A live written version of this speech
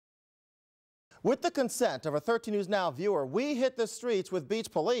With the consent of a 13 News Now viewer, we hit the streets with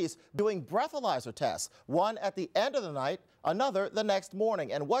beach police doing breathalyzer tests, one at the end of the night, another the next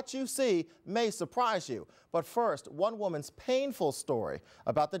morning. And what you see may surprise you. But first, one woman's painful story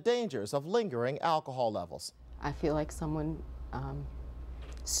about the dangers of lingering alcohol levels. I feel like someone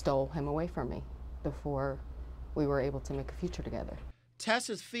stole him away from me before we were able to make a future together.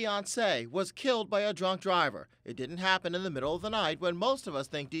 Tess's fiancé was killed by a drunk driver. It didn't happen in the middle of the night when most of us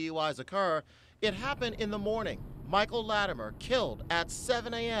think DUIs occur. It happened in the morning. Michael Latimer killed at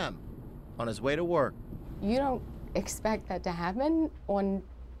 7 a.m. on his way to work. You don't expect that to happen on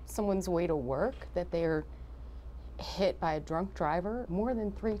someone's way to work, that they're hit by a drunk driver more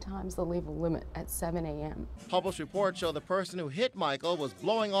than 3 times the legal limit at 7 a.m. Published reports show the person who hit Michael was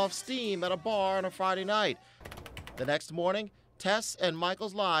blowing off steam at a bar on a Friday night. The next morning, Tess and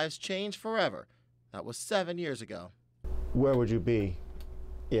Michael's lives changed forever. That was 7 years ago. Where would you be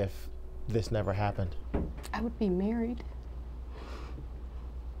if this never happened? I would be married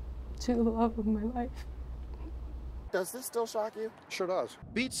to the love of my life. Does this still shock you? Sure does.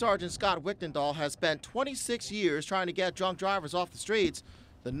 Beat Sergeant Scott Wichtendahl has spent 26 years trying to get drunk drivers off the streets.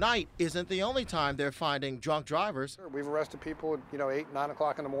 The night isn't the only time they're finding drunk drivers. We've arrested people at 8, 9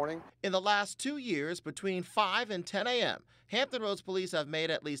 o'clock in the morning. In the last 2 years, between 5 and 10 a.m., Hampton Roads police have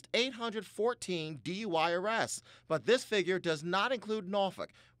made at least 814 DUI arrests. But this figure does not include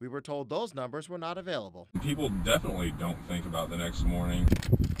Norfolk. We were told those numbers were not available. People definitely don't think about the next morning.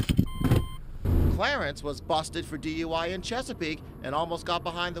 Clarence was busted for DUI in Chesapeake and almost got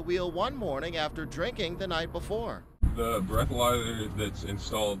behind the wheel one morning after drinking the night before. The breathalyzer that's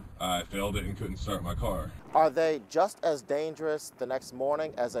installed, I failed it and couldn't start my car. Are they just as dangerous the next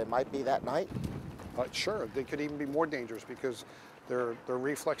morning as they might be that night? Sure, they could even be more dangerous because their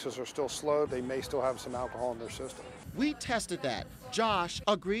reflexes are still slow. They may still have some alcohol in their system. We tested that. Josh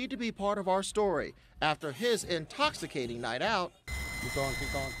agreed to be part of our story. After his intoxicating night out, Keep going.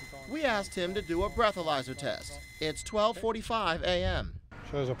 we asked him to do a breathalyzer test. It's 12:45 a.m.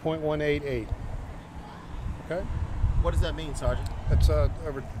 Shows a .188. Okay? What does that mean, Sergeant? That's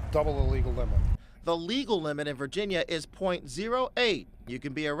over double the legal limit. The legal limit in Virginia is .08. You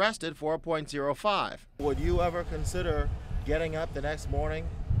can be arrested for a .05. Would you ever consider getting up the next morning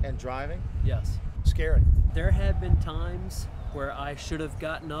and driving? Yes. Scary. There have been times where I should have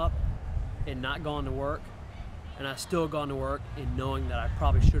gotten up and not gone to work, and I still gone to work and knowing that I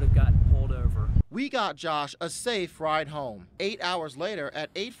probably should have gotten pulled over. We got Josh a safe ride home. 8 hours later,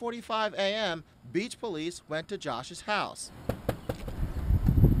 at 8:45 a.m., Beach Police went to Josh's house.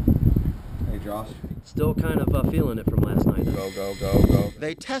 Hey, Josh. Still kind of feeling it from last night. Go.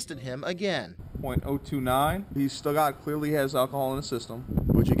 They tested him again. .029. He's still clearly has alcohol in the system.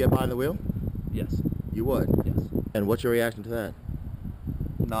 Would you get behind the wheel? Yes. You would? Yes. And what's your reaction to that?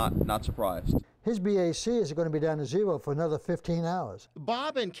 Not surprised. His BAC is going to be down to 0 for another 15 hours.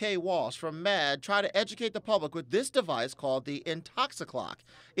 Bob and Kay Walsh from MAD try to educate the public with this device called the Intoxiclock.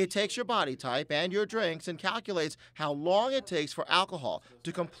 It takes your body type and your drinks and calculates how long it takes for alcohol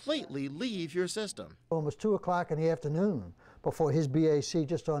to completely leave your system. Almost 2 o'clock in the afternoon before his BAC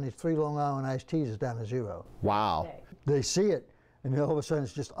just on his 3 Long Island iced teas is down to 0. Wow. They see it, and all of a sudden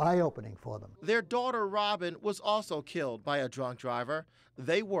it's just eye-opening for them. Their daughter Robin was also killed by a drunk driver.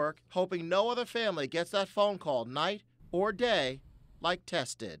 They work hoping no other family gets that phone call night or day like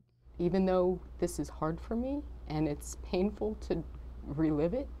Tess did. Even though this is hard for me and it's painful to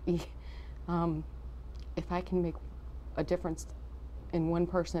relive it, if I can make a difference in one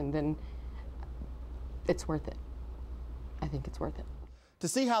person, then it's worth it. I think it's worth it. To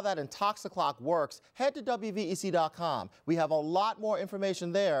see how that Intoxiclock works, head to WVEC.com. We have a lot more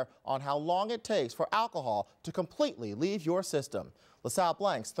information there on how long it takes for alcohol to completely leave your system. LaSalle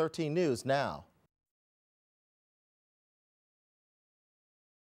Blanks, 13 News Now.